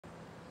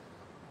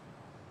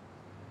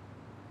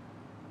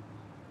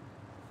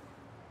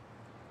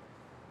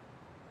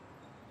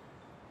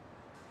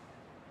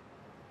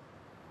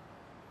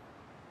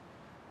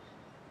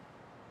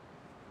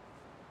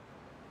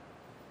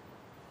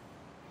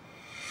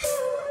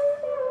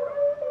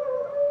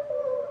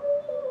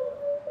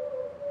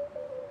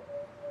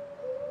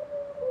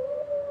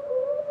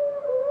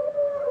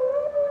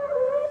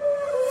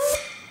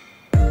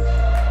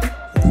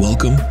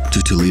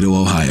Toledo,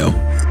 Ohio.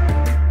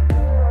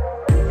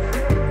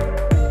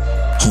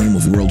 Home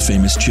of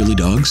world-famous chili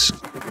dogs,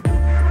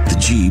 the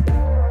Jeep,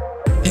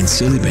 and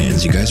silly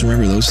bands. You guys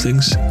remember those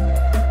things?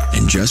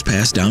 And just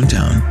past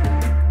downtown,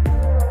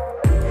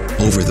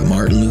 over the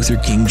Martin Luther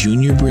King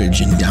Jr.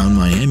 Bridge and down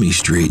Miami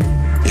Street,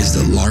 is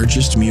the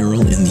largest mural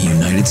in the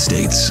United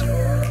States,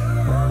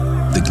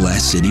 the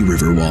Glass City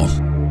River Wall.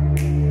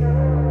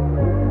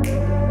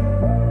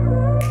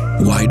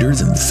 Wider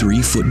than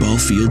 3 football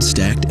fields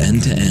stacked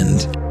end to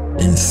end,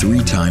 and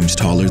 3 times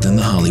taller than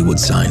the Hollywood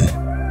sign.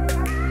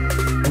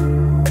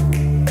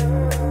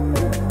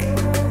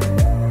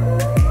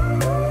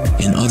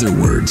 In other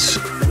words,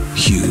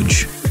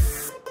 huge.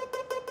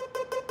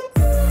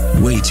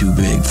 Way too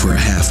big for a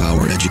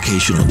half-hour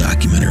educational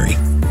documentary.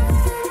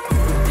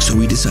 So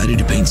we decided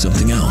to paint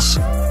something else,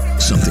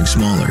 something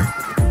smaller.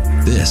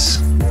 This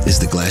is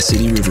the Glass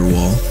City River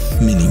Wall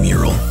mini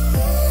mural.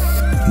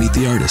 Meet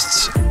the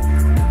artists.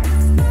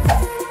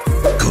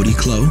 Kodi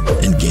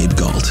and Gabe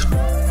Gault.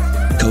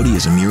 Kodi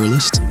is a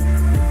muralist,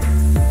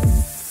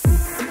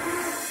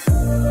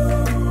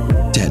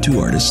 tattoo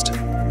artist,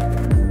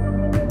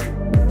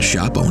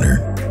 shop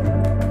owner,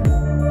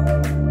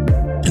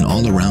 an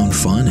all-around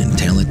fun and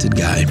talented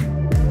guy.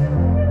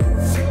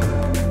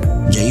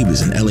 Gabe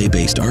is an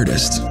LA-based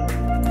artist,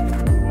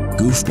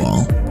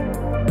 goofball,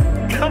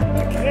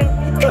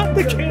 Cut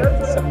the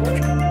canvas.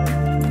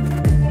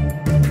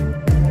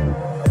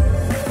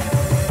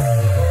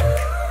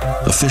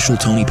 official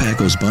Tony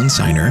Packo's bun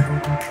signer,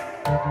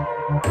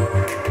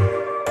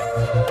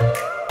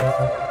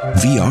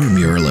 VR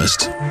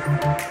muralist,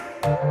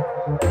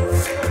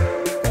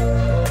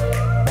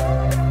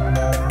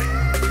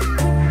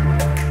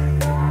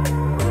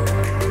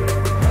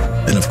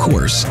 and of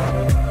course,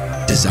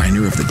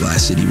 designer of the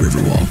Glass City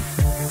River Wall.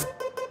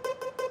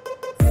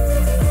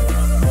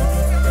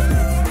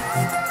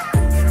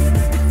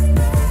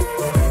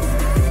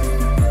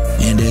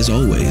 And as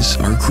always,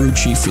 our crew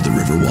chief for the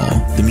River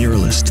Wall, the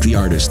muralist, the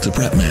artist, the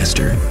prep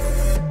master,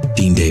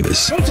 Dean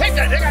Davis. Don't take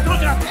that,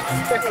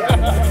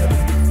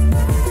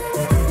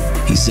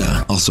 He's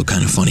also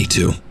kind of funny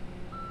too.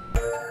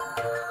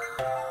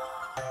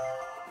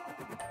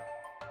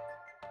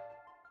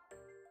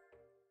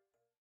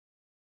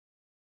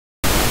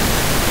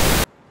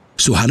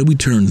 So how do we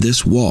turn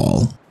this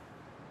wall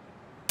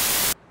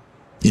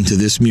into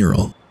this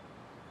mural?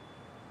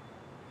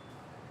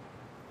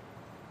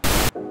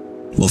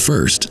 Well,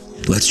 first,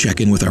 let's check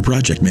in with our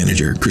project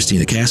manager,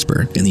 Christina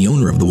Casper, and the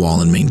owner of the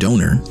wall and main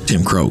donor,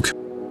 Tim Croak.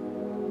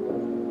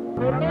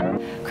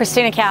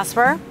 Christina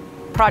Casper,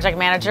 project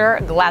manager,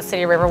 Glass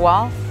City River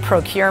Wall,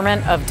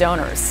 procurement of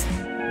donors.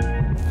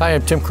 Hi,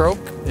 I'm Tim Croak,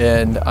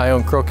 and I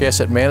own Croak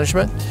Asset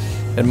Management,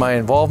 and my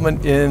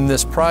involvement in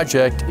this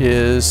project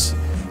is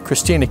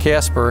Christina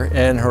Casper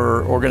and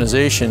her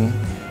organization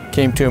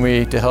came to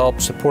me to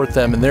help support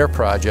them in their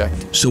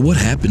project. So what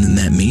happened in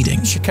that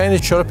meeting? She kind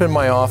of showed up in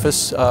my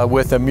office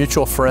with a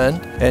mutual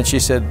friend, and she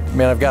said,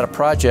 man, I've got a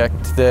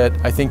project that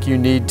I think you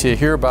need to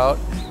hear about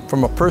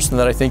from a person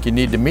that I think you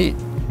need to meet.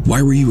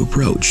 Why were you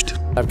approached?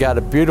 I've got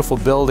a beautiful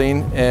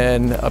building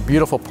and a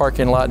beautiful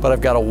parking lot, but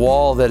I've got a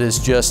wall that is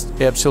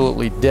just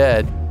absolutely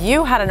dead.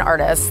 You had an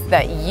artist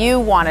that you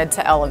wanted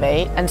to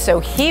elevate, and so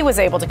he was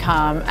able to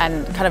come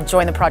and kind of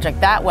join the project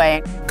that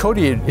way.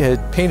 Kodi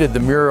had painted the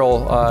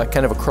mural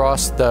kind of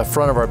across the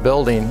front of our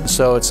building,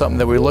 so it's something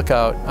that we look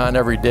out on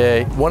every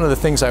day. One of the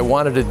things I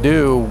wanted to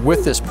do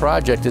with this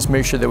project is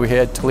make sure that we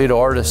had Toledo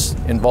artists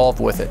involved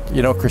with it.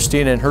 You know,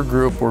 Christina and her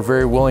group were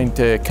very willing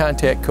to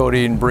contact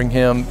Kodi and bring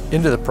him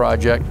into the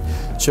project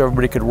so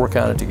everybody could work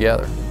on it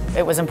together.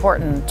 It was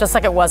important, just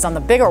like it was on the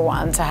bigger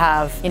one, to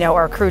have, you know,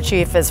 our crew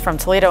chief is from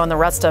Toledo and the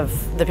rest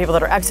of the people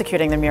that are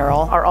executing the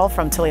mural are all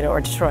from Toledo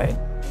or Detroit.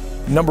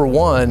 Number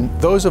one,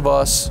 those of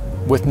us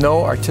with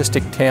no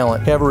artistic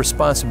talent have a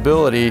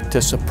responsibility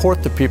to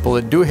support the people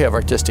that do have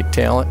artistic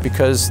talent,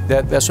 because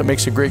that's what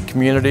makes a great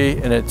community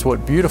and it's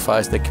what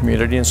beautifies the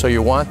community, and so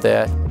you want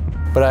that.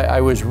 But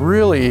I was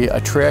really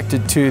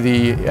attracted to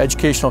the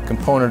educational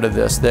component of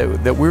this,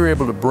 that we were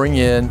able to bring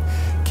in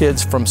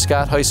kids from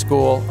Scott High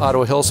School,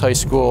 Ottawa Hills High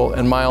School,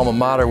 and my alma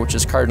mater, which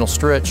is Cardinal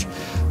Stritch.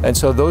 And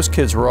so those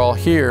kids were all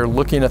here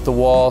looking at the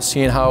wall,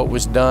 seeing how it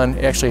was done,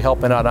 actually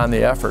helping out on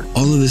the effort.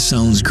 All of this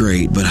sounds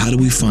great, but how do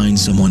we find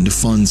someone to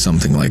fund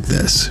something like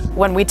this?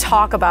 When we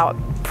talk about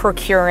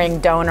procuring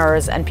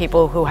donors and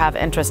people who have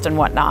interest and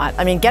whatnot,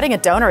 I mean, getting a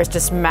donor is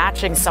just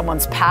matching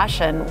someone's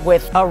passion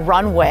with a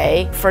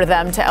runway for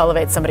them to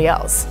elevate somebody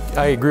else.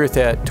 I agree with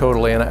that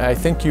totally, and I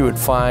think you would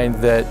find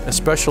that,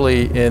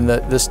 especially in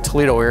this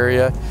Toledo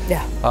area,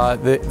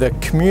 the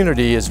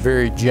community is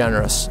very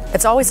generous.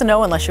 It's always a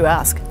no unless you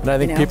ask. And I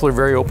think people are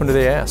very open to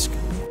the ask.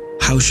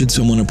 How should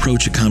someone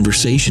approach a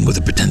conversation with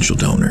a potential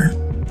donor?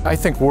 I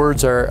think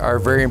words are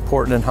very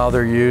important in how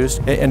they're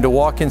used, and to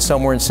walk in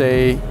somewhere and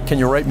say, can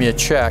you write me a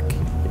check,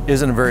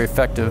 isn't a very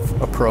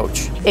effective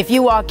approach. If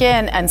you walk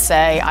in and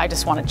say, I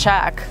just want a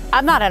check,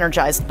 I'm not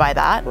energized by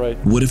that. Right.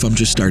 What if I'm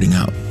just starting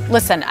out?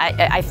 Listen,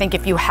 I think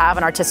if you have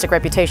an artistic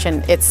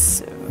reputation,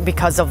 it's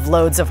because of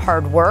loads of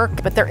hard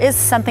work, but there is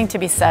something to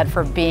be said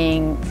for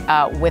being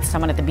with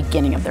someone at the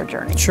beginning of their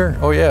journey. Sure.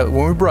 Oh yeah.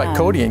 When we brought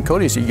Kodi in,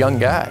 Cody's a young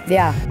guy.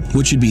 Yeah.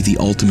 What should be the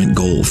ultimate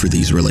goal for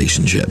these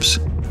relationships?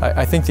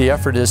 I think the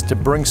effort is to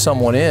bring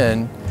someone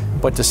in,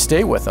 but to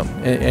stay with them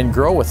and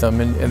grow with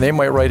them. And they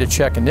might write a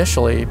check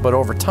initially, but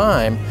over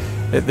time,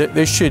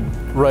 they should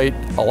write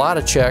a lot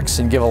of checks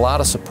and give a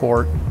lot of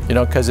support, you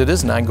know, because it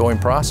is an ongoing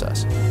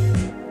process.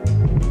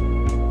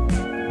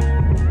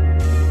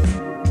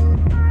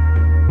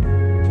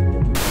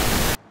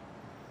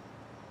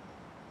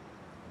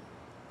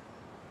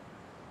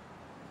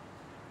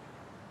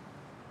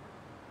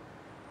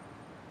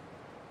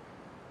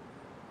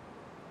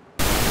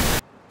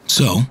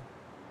 So,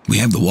 we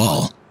have the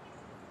wall.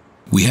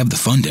 We have the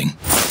funding.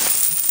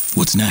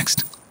 What's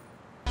next?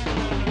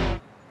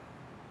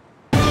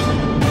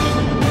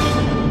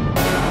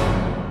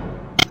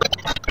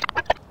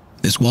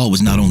 This wall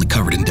was not only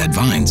covered in dead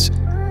vines,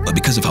 but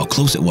because of how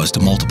close it was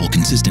to multiple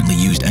consistently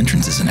used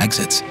entrances and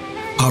exits,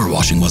 power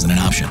washing wasn't an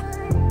option.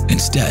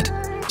 Instead,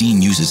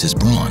 Dean uses his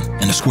brawn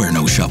and a square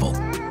nose shovel.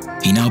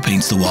 He now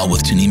paints the wall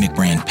with Tnemec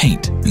brand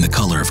paint in the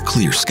color of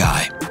clear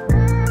sky.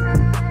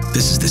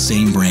 This is the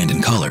same brand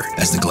and color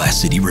as the Glass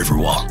City River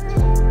wall.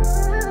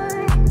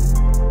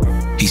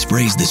 He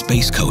sprays this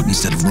base coat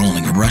instead of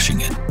rolling or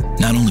brushing it,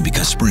 not only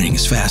because spraying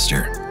is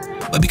faster,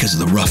 but because of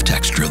the rough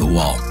texture of the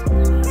wall.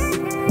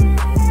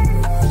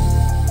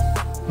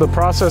 The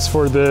process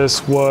for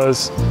this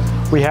was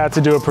we had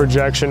to do a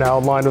projection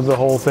outline of the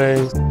whole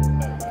thing.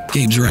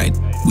 Gabe's right.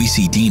 We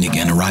see Dean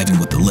again arriving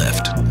with the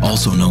lift,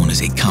 also known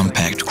as a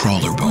compact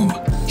crawler boom.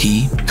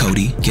 He,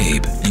 Kodi,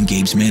 Gabe, and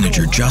Gabe's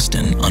manager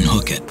Justin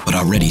unhook it, but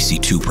already see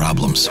two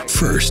problems.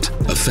 First,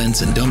 a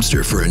fence and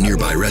dumpster for a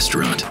nearby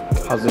restaurant.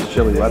 How's this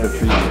chilly weather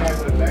for you?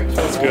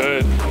 It's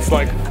good. It's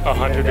like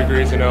 100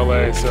 degrees in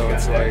LA, so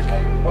it's like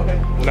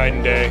night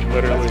and day,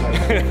 literally.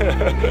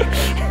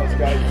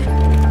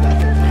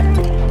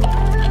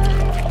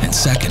 And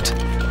second,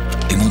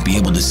 they won't be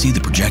able to see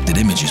the projected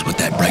images with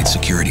that bright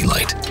security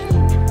light.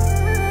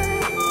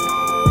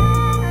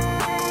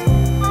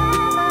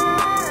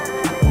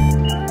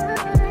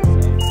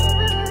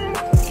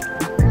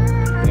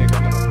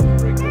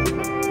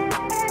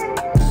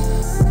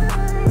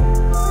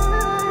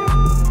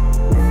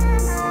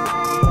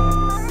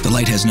 The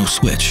light has no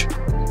switch,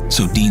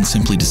 so Dean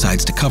simply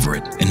decides to cover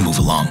it and move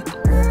along.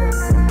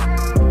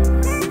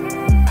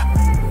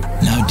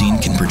 Now Dean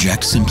can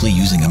project simply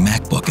using a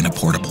MacBook and a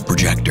portable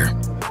projector.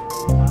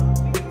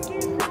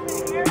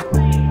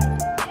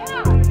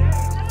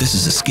 This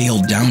is a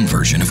scaled down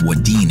version of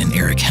what Dean and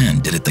Eric Henn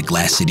did at the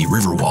Glass City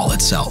River wall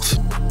itself.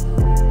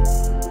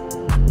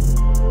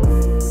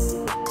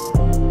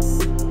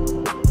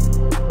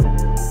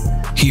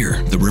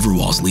 Here, the river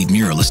wall's lead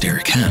muralist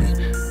Eric Henn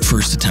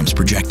first attempts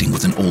projecting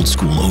with an old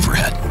school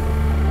overhead.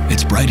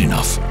 It's bright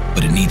enough,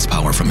 but it needs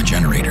power from a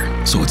generator,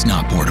 so it's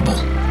not portable.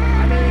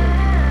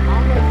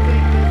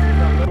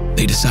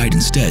 They decide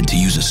instead to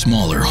use a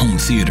smaller home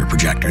theater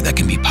projector that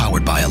can be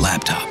powered by a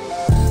laptop.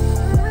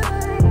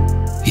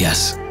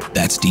 Yes,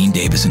 that's Dean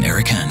Davis and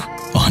Eric Henn,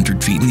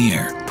 100 feet in the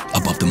air,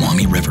 above the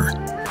Maumee River,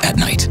 at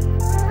night. You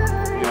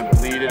want to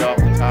bleed it off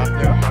the top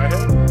there?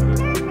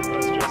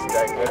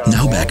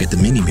 Now back at the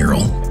mini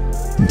mural,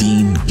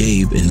 Dean,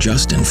 Gabe, and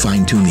Justin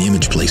fine-tune the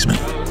image placement.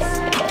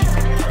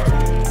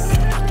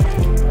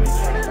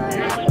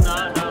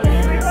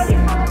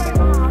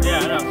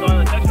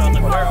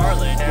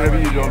 Whatever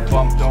you don't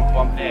bump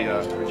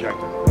the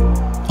projector.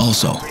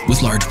 Also,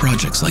 with large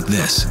projects like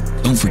this,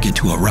 don't forget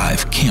to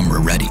arrive camera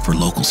ready for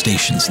local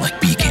stations like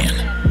BCAN.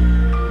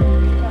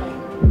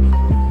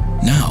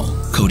 Now,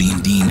 Kodi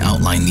and Dean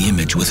outline the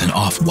image with an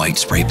off-white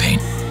spray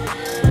paint.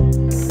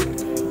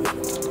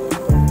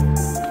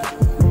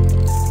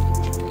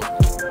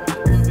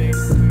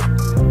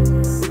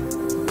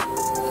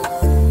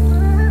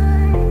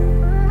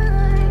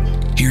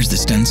 Here's the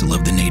stencil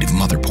of the native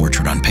mother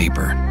portrait on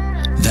paper,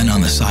 then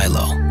on the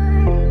silo,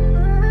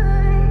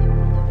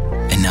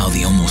 and now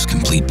the almost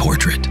complete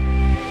portrait.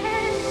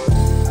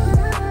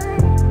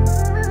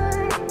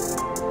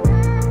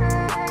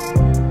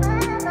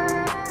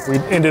 We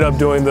ended up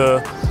doing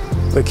the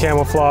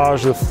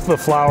camouflage, the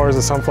flowers,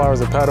 the sunflowers,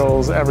 the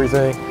petals,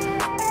 everything.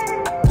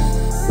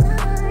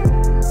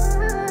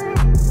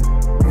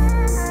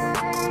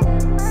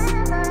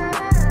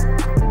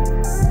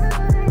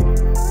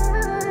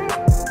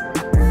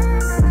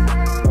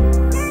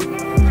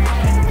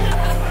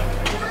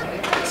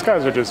 These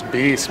guys are just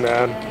beasts,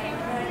 man.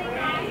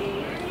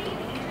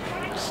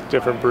 Just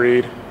different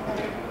breed.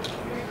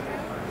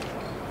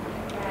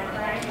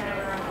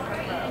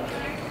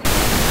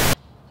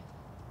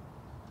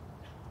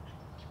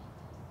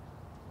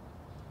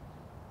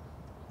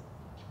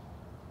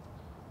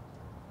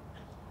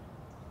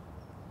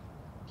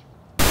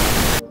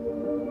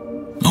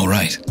 All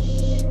right,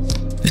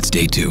 it's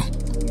day 2.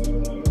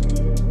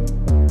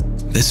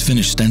 This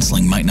finished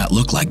stenciling might not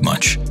look like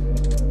much,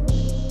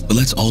 but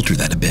let's alter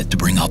that a bit to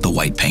bring out the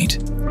white paint.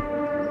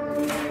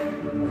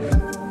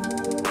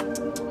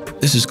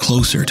 This is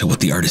closer to what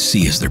the artists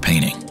see as they're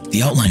painting.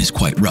 The outline is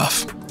quite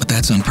rough, but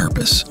that's on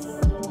purpose.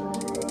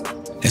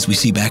 As we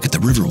see back at the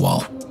river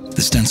wall,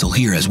 the stencil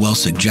here is well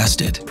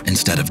suggested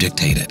instead of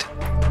dictated.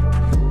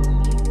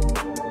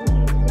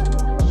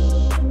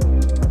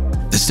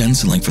 The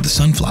stenciling for the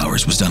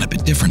sunflowers was done a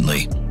bit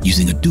differently,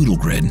 using a doodle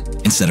grid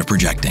instead of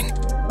projecting.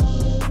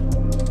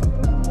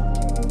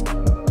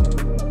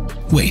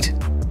 Wait,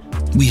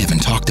 we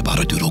haven't talked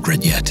about a doodle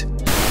grid yet.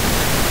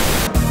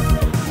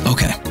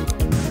 Okay,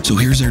 so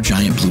here's our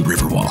giant blue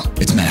river wall.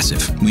 It's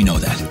massive, we know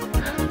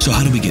that. So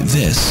how do we get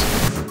this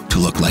to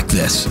look like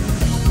this?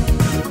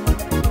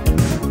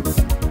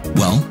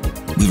 Well,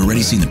 we've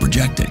already seen the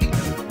projecting,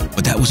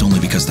 but that was only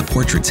because the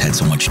portraits had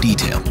so much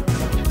detail.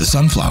 The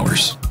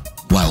sunflowers,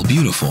 while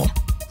beautiful,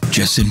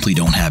 just simply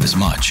don't have as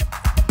much.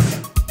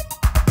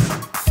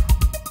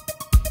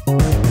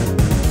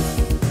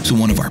 So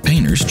one of our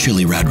painters,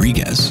 Chili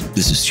Rodriguez,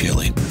 this is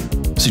Chili,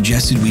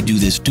 suggested we do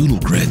this doodle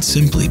grid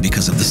simply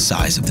because of the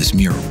size of this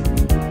mural.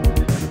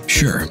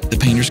 Sure, the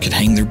painters could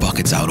hang their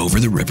buckets out over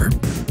the river,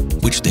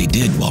 which they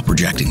did while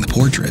projecting the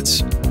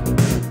portraits.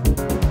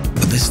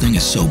 But this thing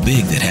is so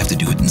big they'd have to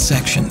do it in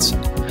sections,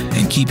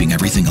 and keeping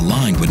everything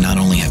aligned would not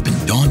only have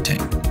been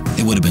daunting,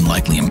 it would have been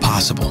likely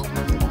impossible.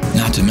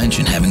 Not to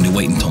mention having to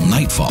wait until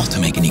nightfall to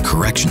make any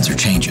corrections or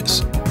changes.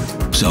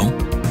 So,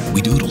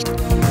 we doodled.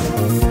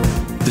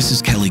 This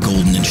is Kelly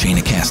Golden and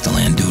Shayna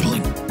Castellan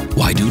doodling.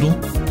 Why doodle?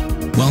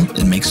 Well,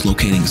 it makes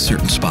locating a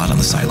certain spot on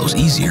the silos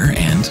easier,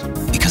 and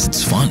because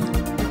it's fun.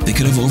 They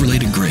could have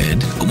overlaid a grid,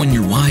 but when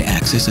your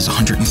y-axis is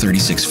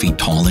 136 feet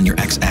tall and your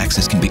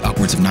x-axis can be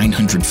upwards of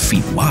 900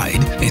 feet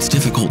wide, it's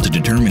difficult to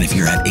determine if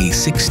you're at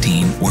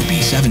A16 or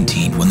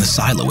B17 when the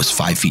silo is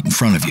 5 feet in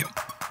front of you.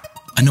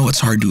 I know it's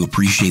hard to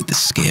appreciate the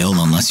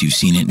scale unless you've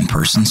seen it in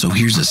person, so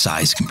here's a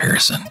size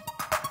comparison.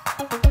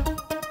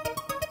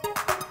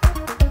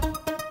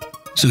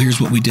 So here's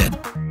what we did.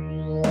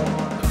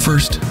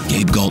 First,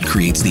 Gabe Gault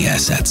creates the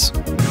assets.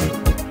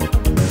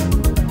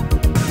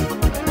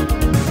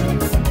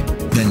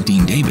 Then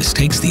Dean Davis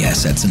takes the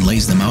assets and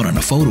lays them out on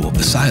a photo of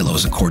the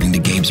silos according to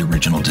Gabe's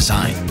original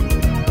design.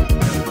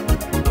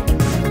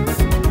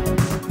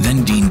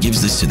 Then Dean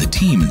gives this to the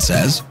team and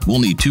says, we'll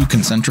need 2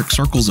 concentric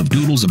circles of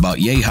doodles about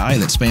yay high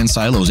that span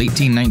silos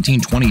 18,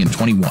 19, 20, and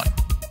 21.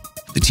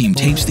 The team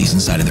tapes these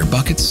inside of their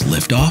buckets,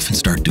 lift off, and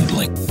start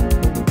doodling.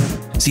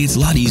 See, it's a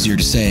lot easier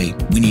to say,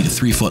 we need a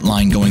 3-foot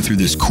line going through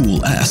this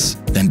cool S,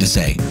 than to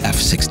say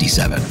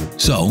F67.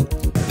 So,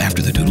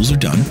 after the doodles are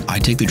done, I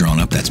take the drone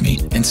up, that's me,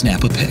 and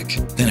snap a pic.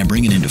 Then I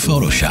bring it into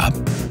Photoshop,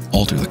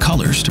 alter the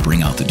colors to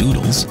bring out the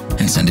doodles,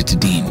 and send it to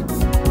Dean.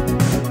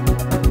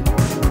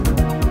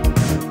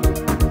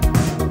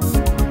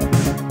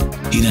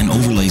 He then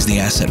overlays the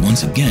asset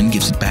once again,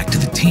 gives it back to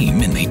the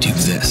team, and they do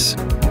this.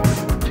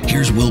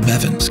 Here's Will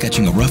Bevan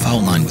sketching a rough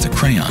outline with a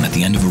crayon at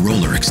the end of a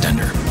roller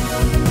extender.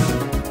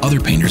 Other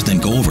painters then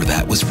go over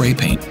that with spray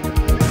paint,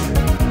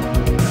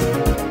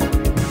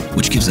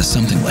 which gives us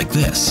something like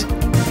this.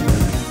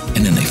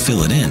 And then they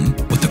fill it in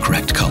with the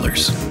correct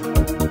colors.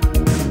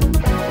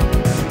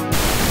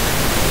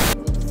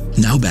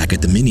 Now back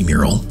at the mini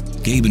mural,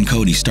 Gabe and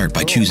Kodi start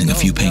by choosing a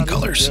few paint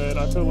colors.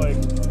 I feel like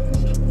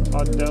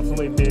I'll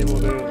definitely be able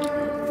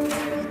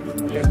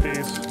to get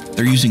these.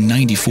 They're using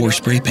 94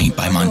 spray paint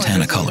by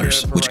Montana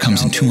Colors, which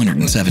comes in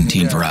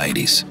 217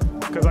 varieties.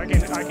 Because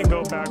I can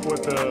go back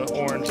with the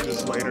orange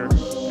just later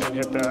and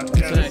hit that.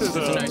 Yeah, this is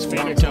a nice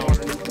warm tone.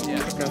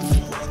 Yeah. Okay.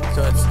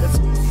 So it's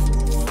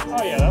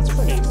Oh yeah, that's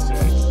pretty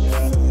sick.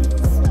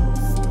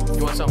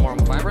 Yeah. you want something more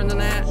vibrant than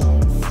that?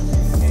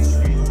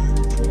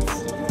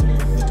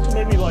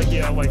 Maybe like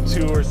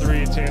 2 or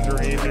 3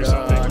 tangerines or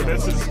something. But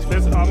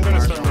this I'm gonna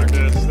start with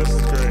this. This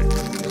is great.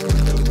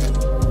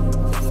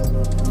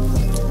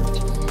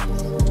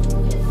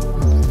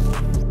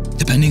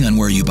 Depending on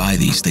where you buy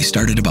these, they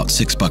start at about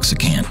 $6 a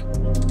can.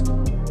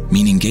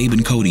 Meaning Gabe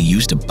and Kodi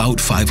used about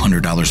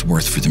 $500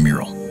 worth for the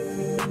mural.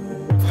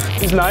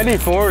 These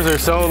 94s are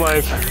so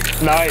nice.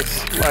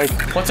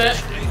 What's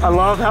that? I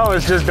love how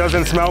it just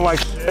doesn't smell like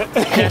shit.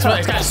 Yeah, it's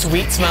kind of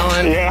sweet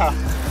smelling. Yeah,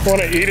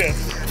 want to eat it.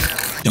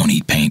 Don't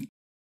eat paint.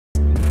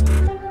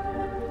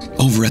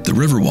 Over at the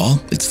Riverwall,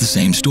 it's the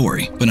same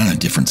story, but on a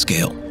different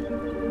scale.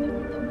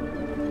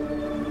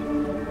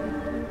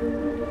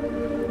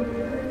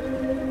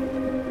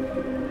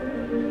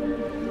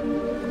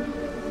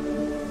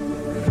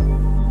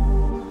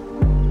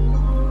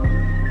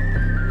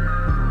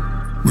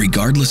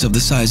 Regardless of the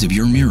size of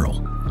your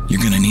mural,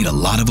 you're going to need a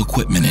lot of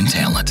equipment and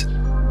talent.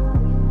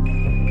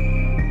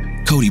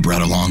 Kodi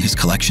brought along his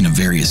collection of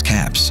various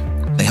caps.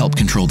 They help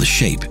control the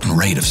shape and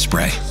rate of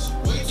spray.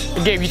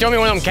 Gabe, you throw me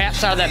one of them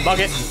caps out of that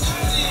bucket?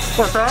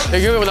 What's that? Are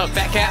you good with those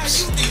fat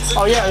caps?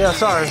 Oh yeah,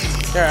 sorry.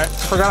 Alright.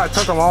 Forgot I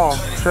took them all.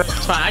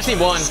 It's fine, I just need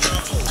one.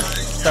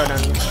 So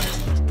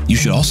done. You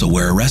should also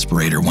wear a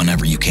respirator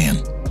whenever you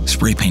can.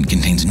 Spray paint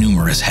contains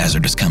numerous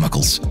hazardous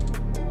chemicals.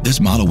 This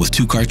model with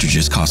 2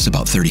 cartridges costs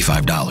about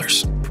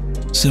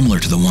 $35. Similar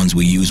to the ones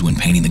we use when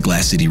painting the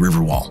Glass City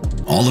Riverwall.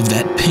 All of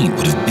that paint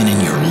would have been in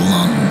your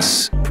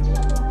lungs.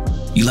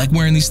 You like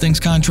wearing these things,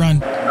 Contron?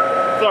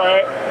 It's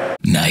alright.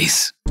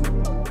 Nice.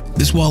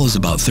 This wall is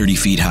about 30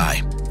 feet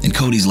high, and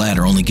Kodi's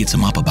ladder only gets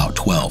him up about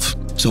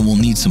 12, so we'll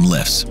need some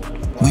lifts.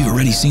 We've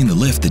already seen the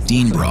lift that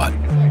Dean brought,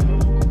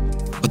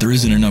 but there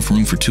isn't enough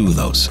room for 2 of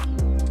those.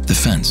 The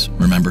fence,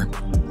 remember?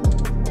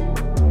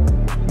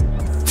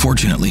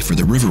 Fortunately for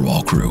the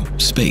Riverwall crew,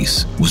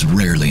 space was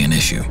rarely an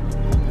issue.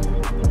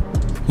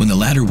 When the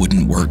ladder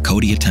wouldn't work,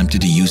 Kodi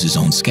attempted to use his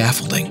own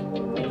scaffolding.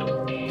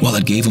 While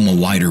it gave him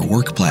a wider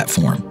work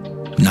platform,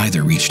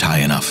 neither reached high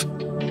enough.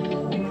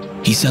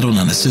 He settled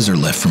on a scissor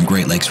lift from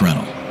Great Lakes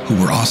Rental,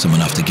 who were awesome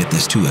enough to get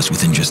this to us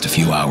within just a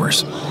few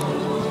hours.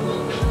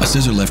 A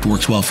scissor lift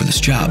works well for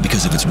this job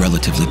because of its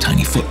relatively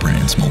tiny footprint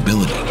and its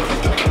mobility.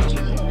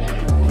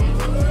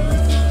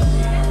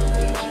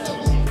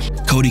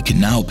 Kodi can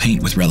now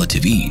paint with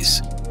relative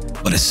ease,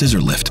 but a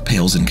scissor lift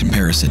pales in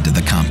comparison to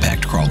the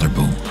compact crawler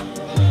boom.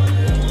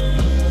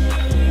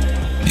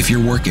 If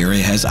your work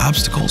area has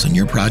obstacles and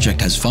your project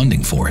has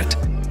funding for it,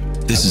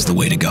 this is the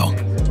way to go.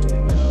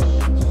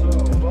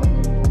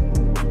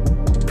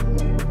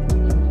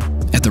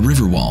 At the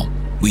Riverwall,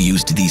 we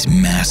used these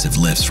massive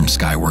lifts from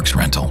Skyworks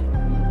Rental.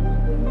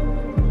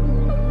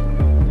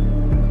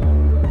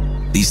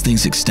 These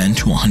things extend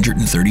to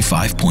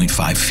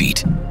 135.5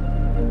 feet.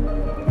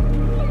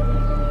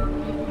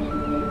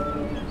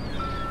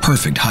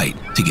 Perfect height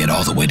to get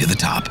all the way to the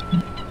top.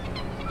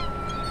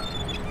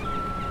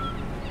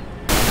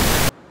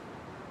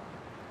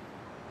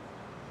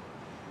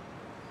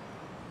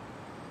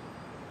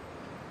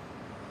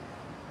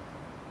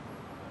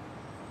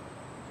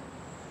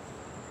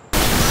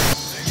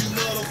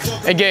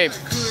 Hey Gabe,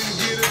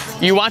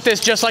 you want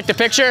this just like the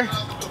picture?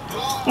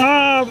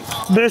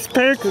 This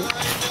pic,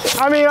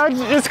 I mean,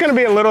 it's gonna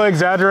be a little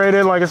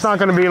exaggerated. Like, it's not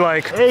gonna be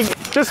like,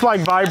 just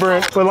like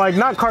vibrant, but like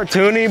not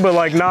cartoony, but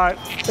like not,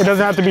 it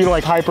doesn't have to be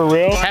like hyper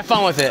real. Have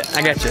fun with it,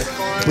 I got you.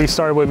 We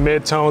started with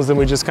mid-tones, then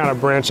we just kind of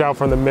branch out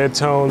from the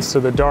mid-tones to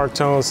the dark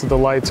tones to the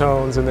light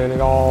tones, and then it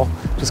all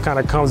just kind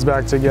of comes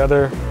back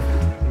together.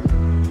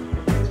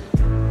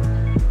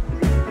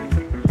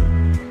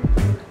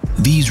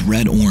 These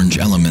red-orange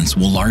elements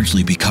will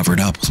largely be covered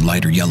up with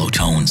lighter yellow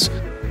tones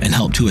and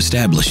help to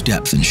establish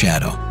depth and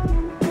shadow.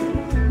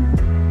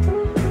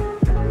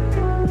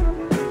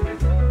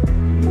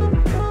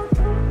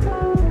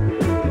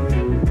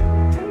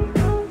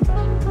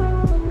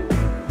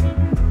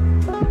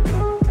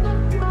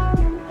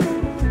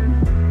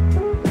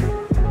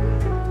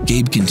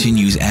 Gabe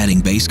continues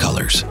adding base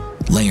colors,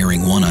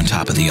 layering one on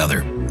top of the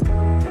other.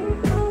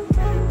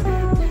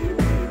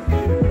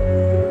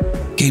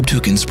 Gabe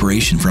took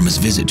inspiration from his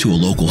visit to a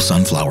local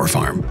sunflower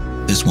farm.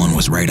 This one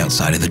was right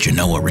outside of the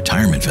Genoa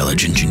Retirement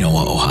Village in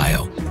Genoa,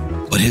 Ohio.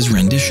 But his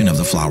rendition of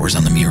the flowers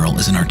on the mural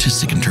is an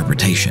artistic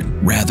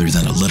interpretation rather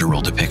than a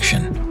literal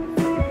depiction.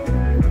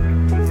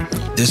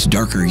 This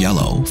darker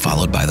yellow,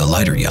 followed by the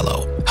lighter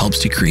yellow, helps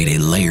to create a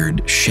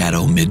layered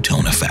shadow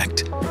mid-tone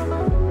effect.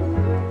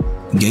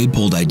 Gabe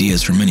pulled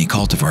ideas from many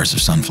cultivars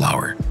of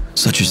sunflower,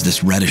 such as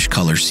this reddish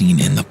color seen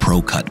in the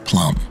Pro-Cut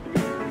plum.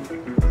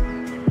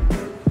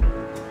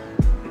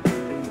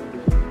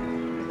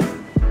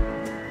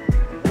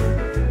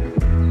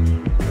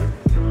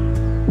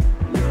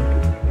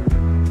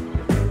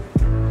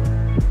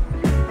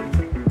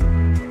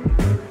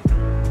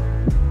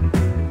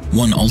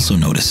 One also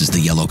notices the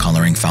yellow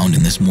coloring found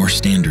in this more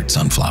standard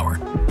sunflower.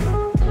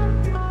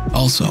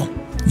 Also,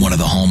 one of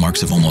the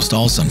hallmarks of almost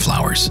all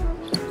sunflowers,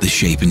 the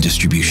shape and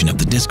distribution of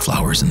the disc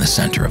flowers in the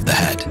center of the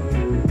head.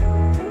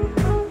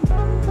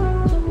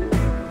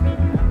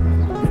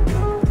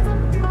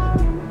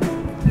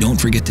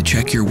 Don't forget to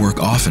check your work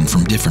often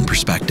from different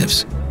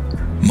perspectives.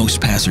 Most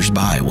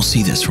passers-by will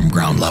see this from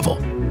ground level.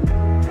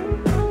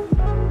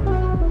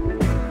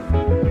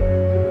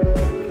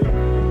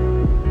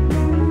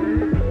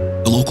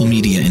 The local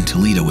media in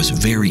Toledo is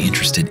very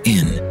interested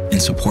in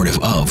and supportive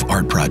of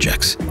art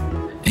projects.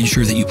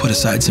 Ensure that you put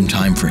aside some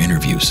time for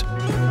interviews.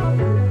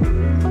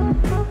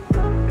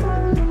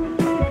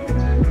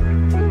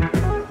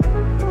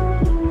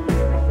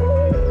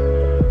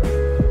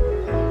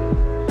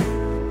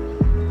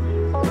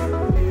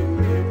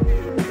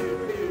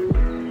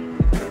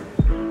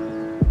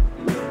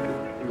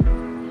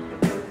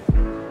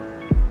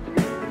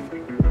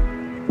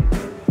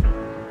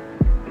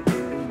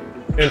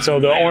 And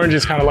so the orange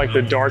is kind of like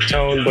the dark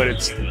tone, but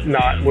it's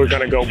not, we're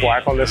gonna go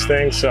black on this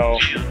thing. So,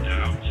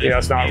 yeah,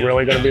 it's not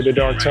really gonna be the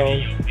dark tone.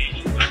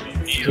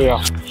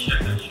 Yeah.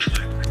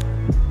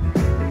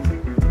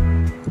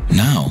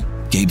 Now,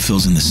 Gabe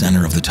fills in the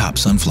center of the top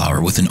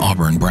sunflower with an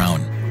auburn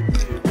brown.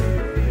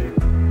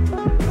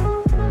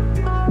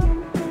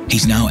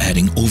 He's now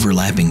adding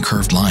overlapping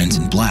curved lines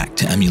in black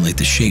to emulate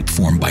the shape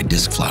formed by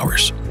disc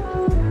flowers.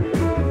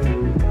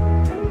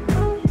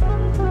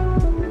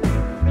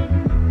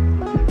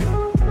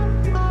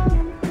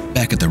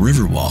 Back at the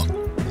Riverwall,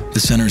 the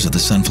centers of the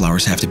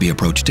sunflowers have to be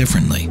approached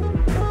differently.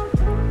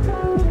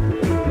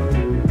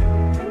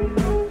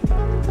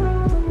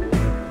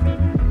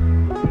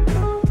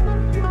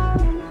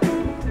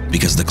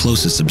 Because the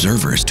closest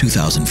observer is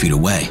 2,000 feet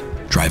away,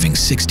 driving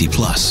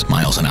 60+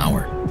 miles an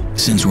hour.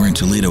 Since we're in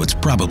Toledo, it's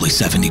probably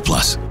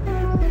 70+.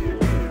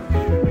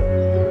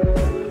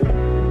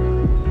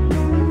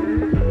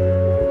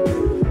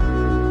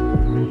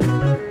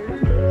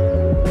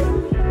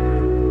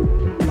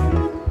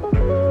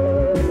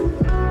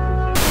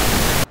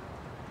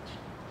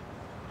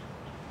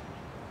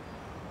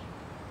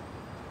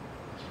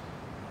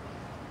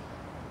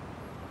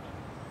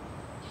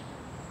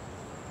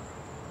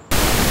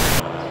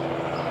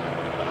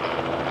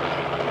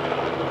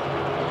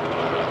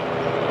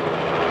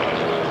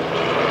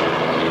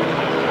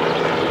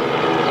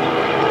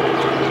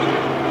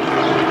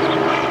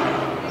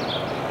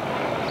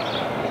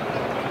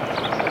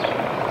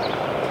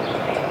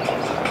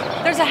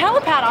 there's a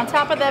helipad on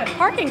top of the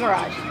parking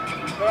garage.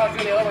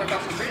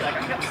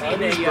 Are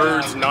these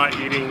birds not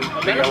eating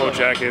the yellow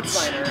jackets?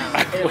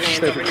 I wish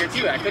they were.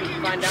 I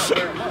couldn't find out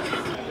where it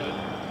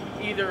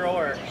was. Either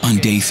or. On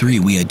day 3,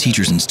 we had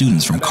teachers and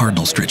students from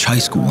Cardinal Stritch High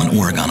School in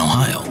Oregon,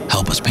 Ohio,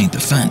 help us paint the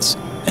fence,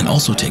 and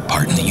also take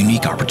part in the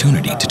unique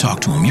opportunity to talk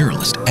to a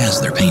muralist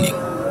as they're painting.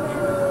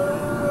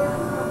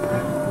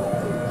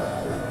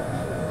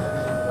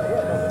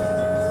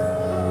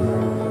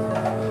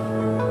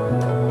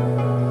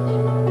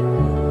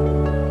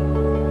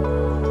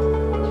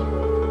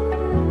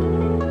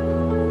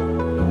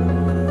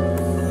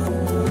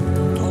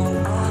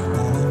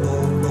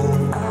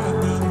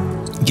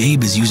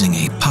 Gabe is using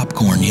a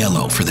popcorn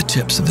yellow for the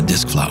tips of the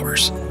disc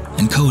flowers,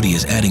 and Kodi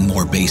is adding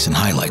more base and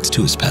highlights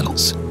to his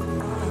petals.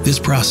 This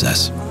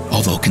process,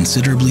 although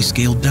considerably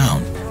scaled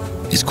down,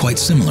 is quite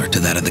similar to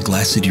that of the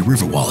Glass City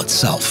Riverwall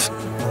itself.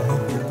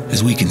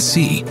 As we can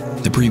see,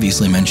 the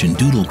previously mentioned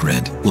doodle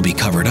grid will be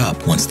covered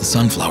up once the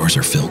sunflowers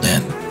are filled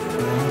in.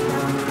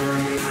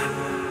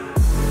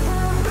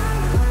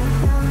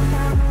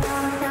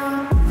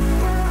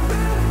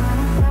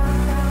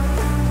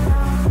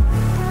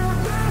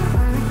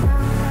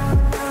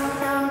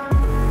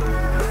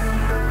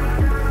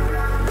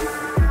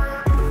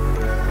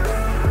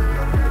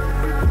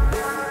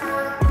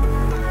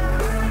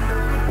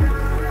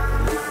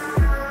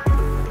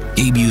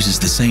 Gabe uses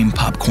the same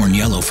popcorn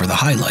yellow for the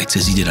highlights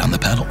as he did on the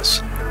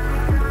petals.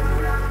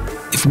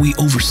 If we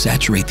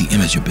oversaturate the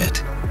image a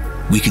bit,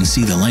 we can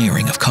see the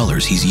layering of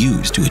colors he's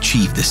used to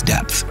achieve this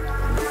depth.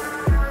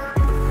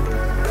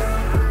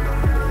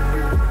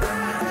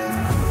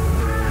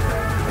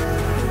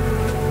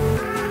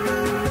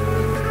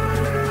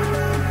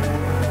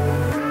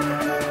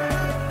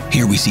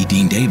 Here we see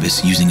Dean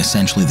Davis using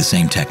essentially the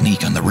same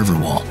technique on the river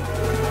wall.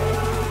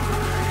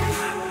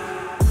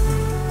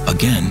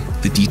 Again,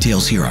 the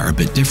details here are a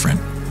bit different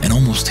and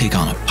almost take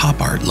on a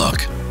pop art look.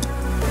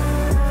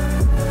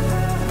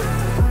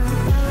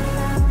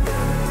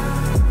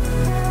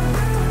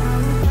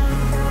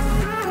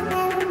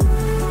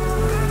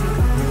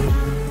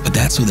 But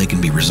that's so they can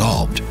be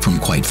resolved from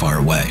quite far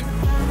away.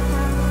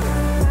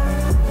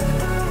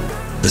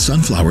 The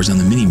sunflowers on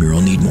the mini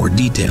mural need more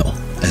detail,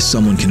 as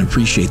someone can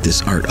appreciate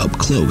this art up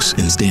close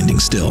and standing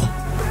still.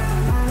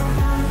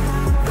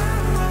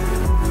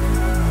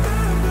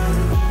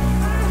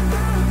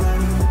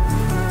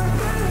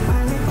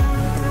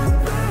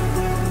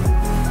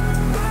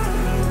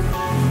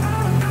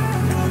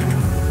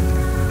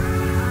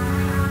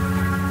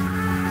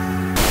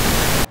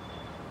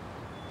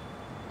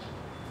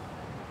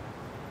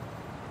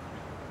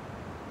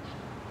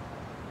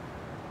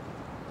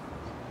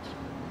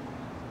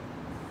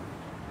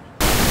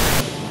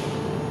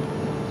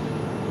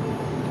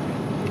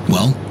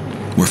 Well,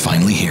 we're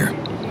finally here,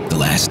 the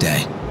last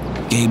day.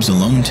 Gabe's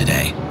alone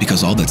today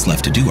because all that's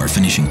left to do are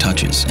finishing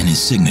touches and his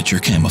signature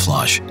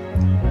camouflage.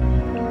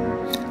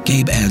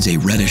 Gabe adds a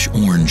reddish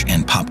orange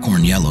and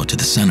popcorn yellow to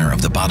the center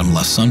of the bottom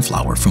left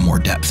sunflower for more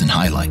depth and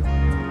highlight.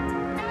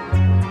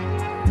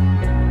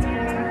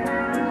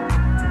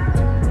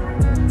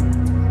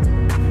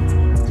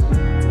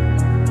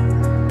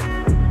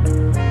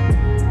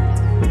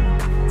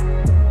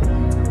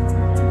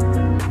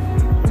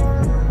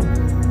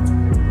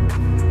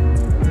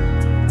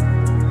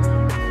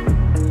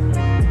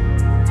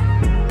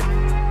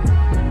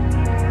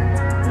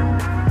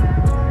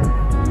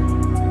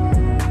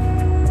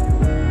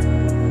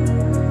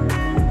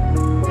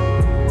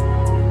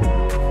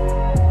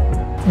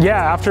 Yeah,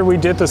 after we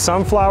did the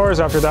sunflowers,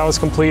 after that was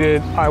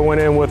completed, I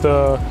went in with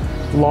a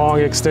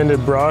long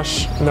extended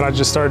brush, and then I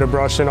just started to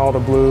brush in all the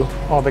blue,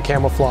 all the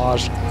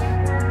camouflage.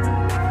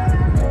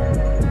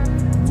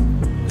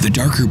 The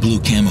darker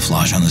blue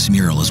camouflage on this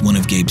mural is one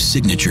of Gabe's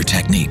signature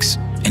techniques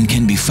and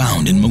can be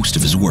found in most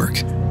of his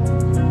work.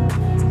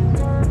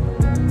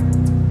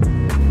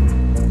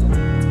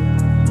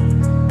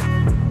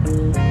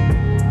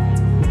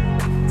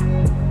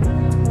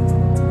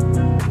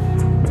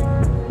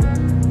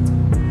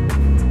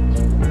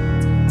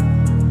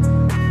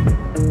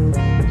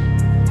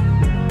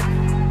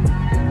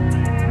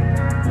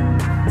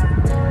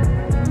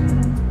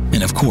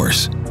 And of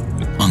course,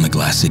 on the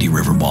Glass City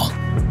Riverwall.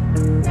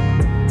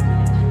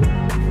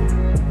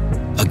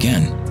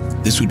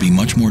 Again, this would be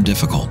much more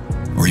difficult,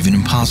 or even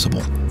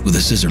impossible, with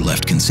a scissor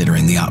lift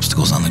considering the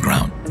obstacles on the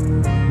ground.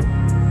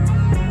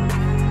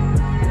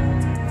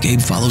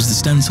 Gabe follows the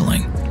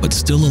stenciling, but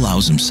still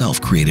allows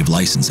himself creative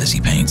license as he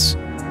paints.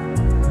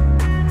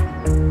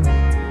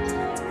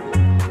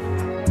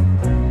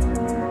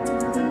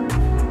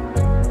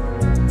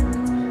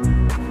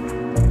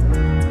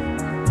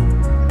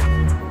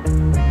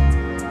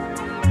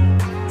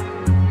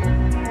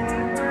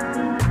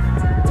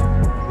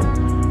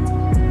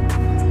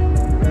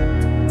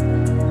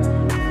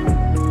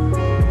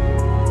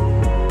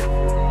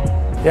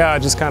 Yeah, I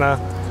just kind of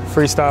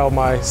freestyle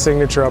my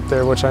signature up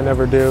there, which I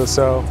never do.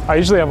 So I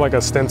usually have like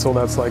a stencil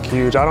that's like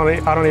huge. I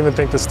don't even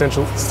think the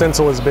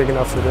stencil is big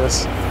enough for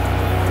this.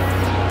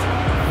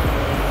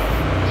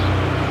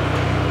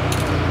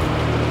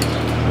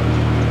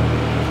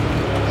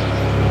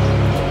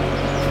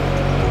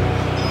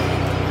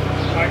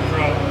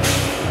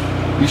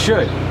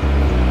 should.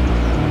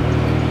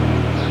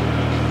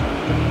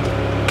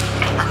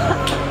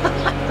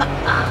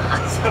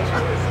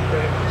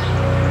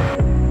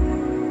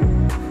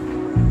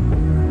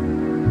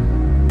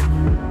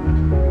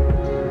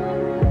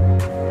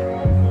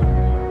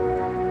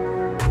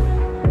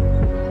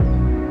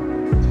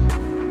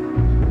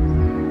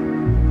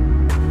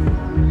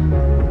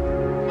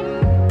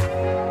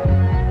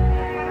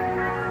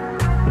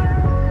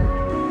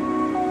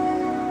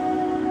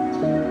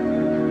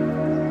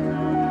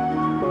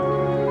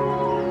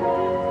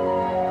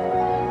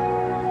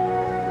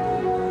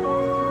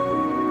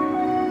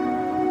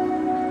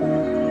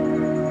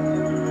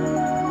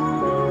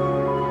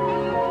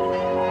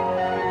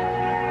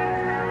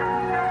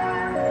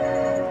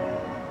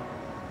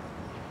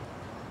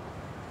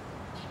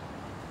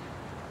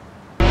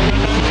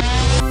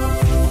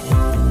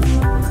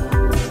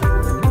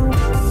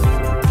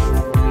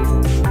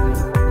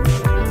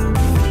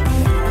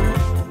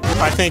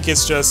 I think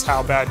it's just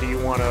how bad do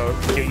you want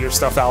to get your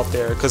stuff out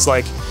there, because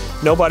like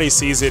nobody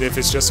sees it if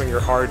it's just on your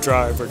hard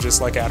drive or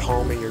just like at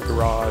home in your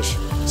garage.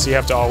 So you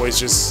have to always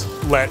just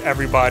let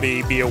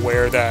everybody be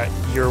aware that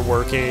you're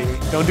working.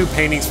 Don't do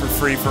paintings for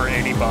free for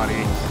anybody.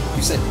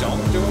 You said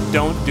don't do it?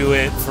 Don't do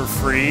it for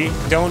free.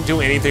 Don't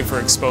do anything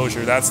for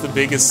exposure. That's the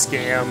biggest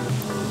scam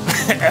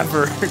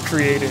ever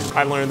created.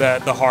 I learned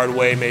that the hard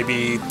way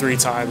maybe 3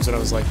 times and I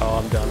was like, oh,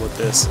 I'm done with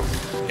this.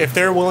 If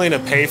they're willing to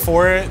pay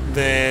for it,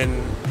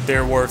 then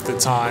they're worth the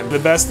time. The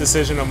best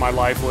decision of my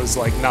life was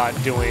like not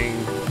doing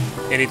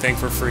anything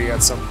for free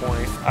at some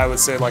point. I would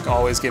say like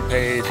always get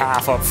paid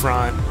half up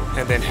front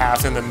and then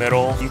half in the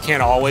middle. You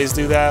can't always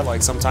do that.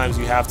 Like sometimes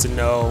you have to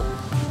know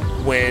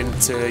when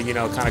to, you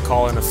know, kind of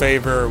call in a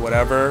favor or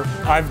whatever.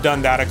 I've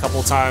done that a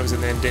couple times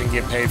and then didn't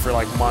get paid for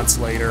like months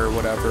later or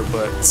whatever.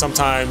 But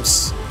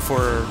sometimes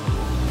for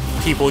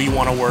people you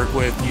want to work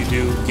with, you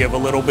do give a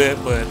little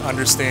bit, but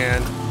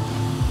understand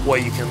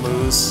what you can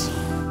lose.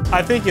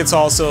 I think it's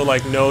also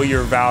like know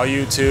your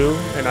value too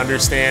and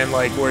understand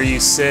like where you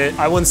sit.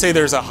 I wouldn't say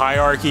there's a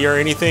hierarchy or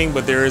anything,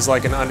 but there is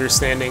like an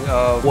understanding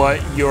of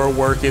what your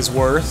work is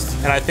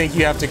worth. And I think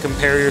you have to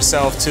compare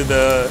yourself to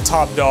the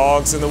top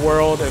dogs in the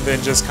world and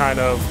then just kind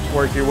of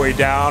work your way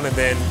down, and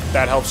then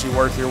that helps you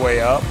work your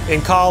way up. In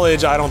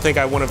college, I don't think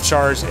I would have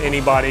charged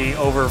anybody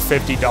over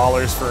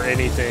 $50 for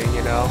anything,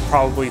 you know,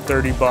 probably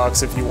 30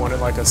 bucks if you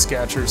wanted like a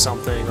sketch or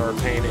something or a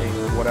painting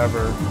or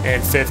whatever,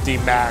 and 50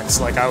 max.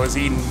 Like I was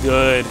eating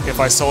good if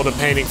I sold a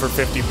painting for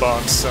 50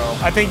 bucks. So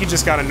I think you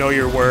just gotta know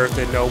your worth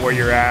and know where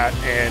you're at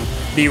and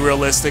be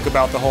realistic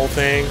about the whole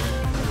thing.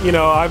 You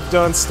know, I've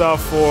done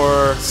stuff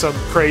for some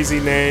crazy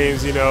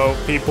names, you know,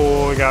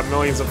 people who got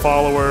millions of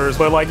followers,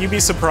 but like you'd be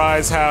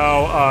surprised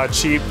how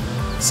cheap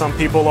some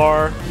people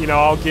are. You know,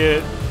 I'll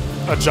get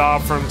a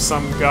job from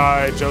some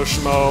guy, Joe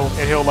Schmo,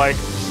 and he'll like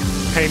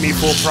pay me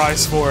full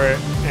price for it,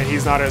 and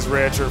he's not as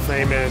rich or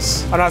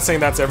famous. I'm not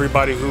saying that's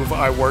everybody who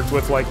I worked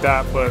with like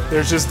that, but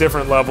there's just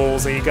different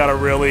levels, and you gotta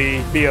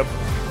really be a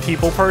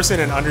people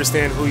person and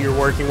understand who you're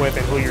working with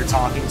and who you're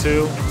talking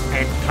to,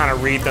 and kind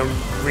of read the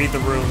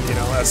room, you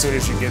know, as soon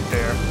as you get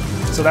there.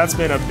 So that's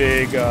been a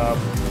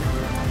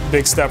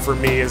big step for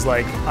me, is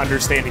like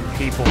understanding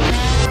people.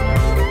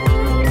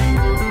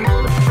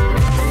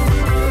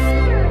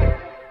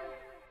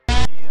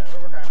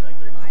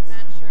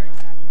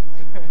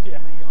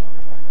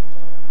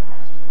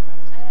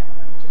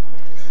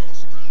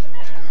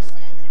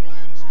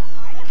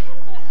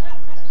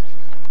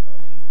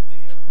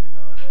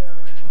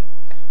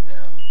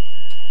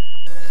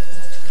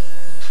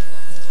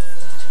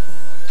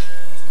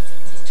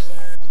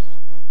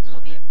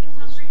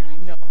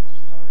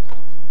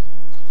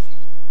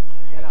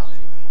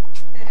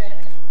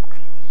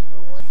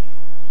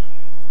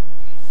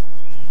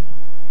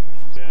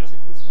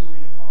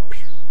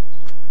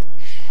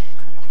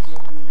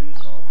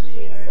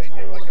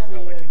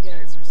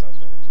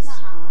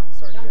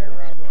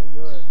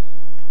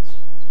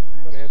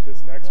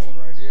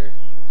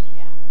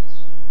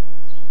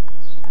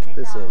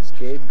 This is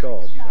Gabe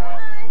Gault.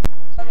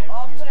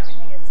 I'll put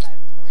everything inside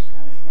before we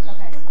come.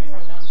 Okay.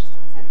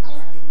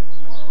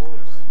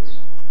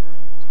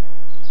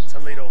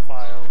 Toledo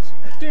files.